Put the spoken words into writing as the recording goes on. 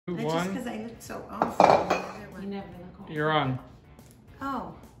Just because I look so awful. You never look awful. You're on.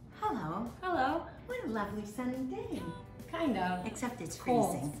 Oh, hello. Hello. What a lovely sunny day. Kind of. Except it's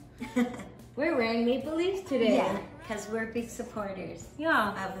Cold. freezing. We're wearing Maple Leafs today. Yeah, because we're big supporters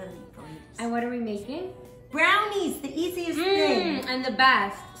Yeah. of the Maple Leafs. And what are we making? Brownies, the easiest thing. And the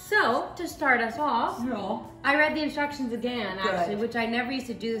best. So, to start us off, No. I read the instructions again, actually, Good. which I never used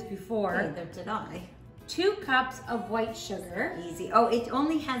to do this before. Neither did I. 2 cups of white sugar. Easy. Oh, it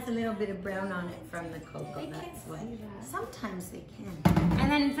only has a little bit of brown on it from the cocoa. They That's can't why. see that. Sometimes they can. And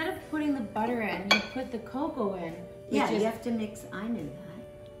then instead of putting the butter in, you put the cocoa in. Yeah, which is- you have to mix. I knew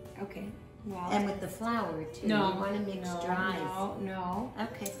that. Okay. Well, And with the flour too. no, You want to mix no, dries. No.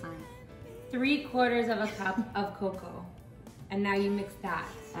 Okay, fine. 3/4 of a cup of cocoa. And now you mix that.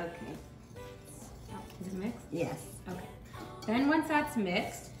 Okay. Is it mixed? Yes. Okay. Then once that's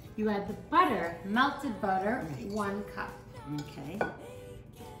mixed, you add the butter, melted butter, Right. 1 cup. Okay.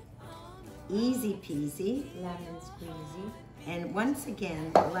 Easy peasy. Lemon squeezy. And once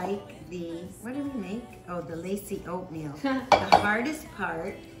again, like the, what do we make? Oh, the lacy oatmeal. The hardest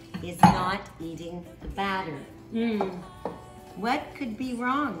part is not eating the batter. What could be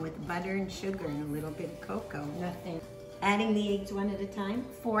wrong with butter and sugar and a little bit of cocoa? Nothing. Adding the eggs one at a time?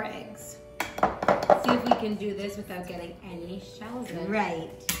 4 eggs. See if we can do this without getting any shells in. Right.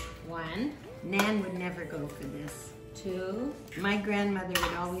 1, Nan would never go for this. 2, My grandmother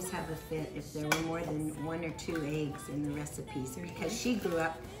would always have a fit if there were more than 1 or 2 eggs in the recipes because she grew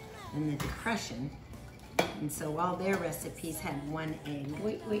up in the Depression, and so all their recipes had 1 egg.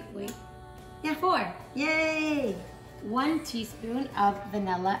 wait. Yeah. 4. Yay! 1 teaspoon of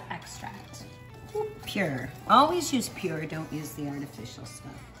vanilla extract. Pure. Always use pure, don't use the artificial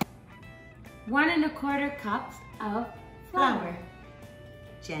stuff. 1 1/4 cups of flour.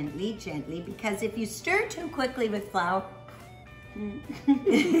 Gently, gently, because if you stir too quickly with flour,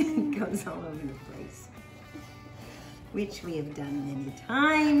 it goes all over the place. Which we have done many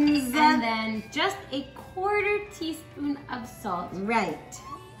times. And then just 1/4 teaspoon of salt. Right.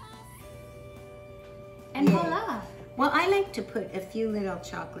 And Yeah. voila. Well, I like to put a few little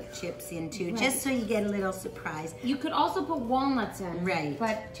chocolate chips in too, just so you get a little surprise. You could also put walnuts in. Right.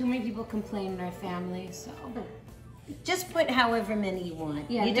 But too many people complain in our family, so. Just put however many you want.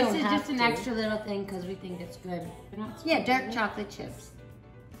 Yeah, you this don't is have just an to. extra little thing because we think it's good. We're not Yeah, supposed dark to. chocolate chips.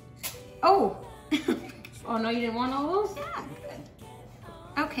 Oh! Oh, no, you didn't want all those? Yeah,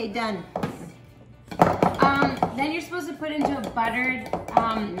 good. Okay, done. Then you're supposed to put into a buttered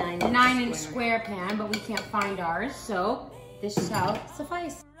 9-inch square pan, but we can't find ours, so this shall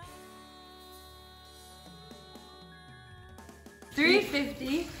suffice.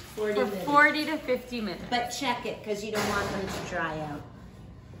 350 for 40 to 50 minutes. But check it, because you don't want them to dry out.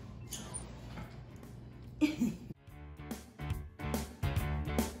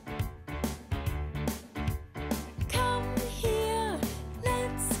 Come here,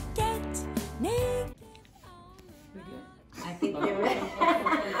 let's get naked. I think you're ready.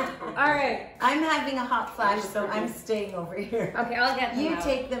 All right. I'm having a hot flash, so I'm staying over here. Okay, I'll get them You out.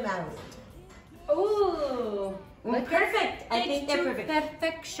 take them out. Ooh. Well, perfect. I think they're perfect.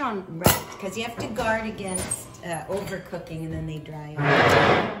 Perfection. Right, because you have to guard against overcooking and then they dry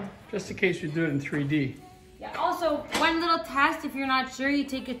out. Just in case you do it in 3D. Yeah, also, one little test, if you're not sure, you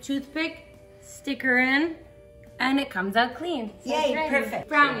take a toothpick, stick her in, and it comes out clean. So Yay, it's ready. perfect.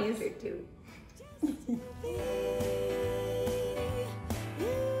 Brownies. Too.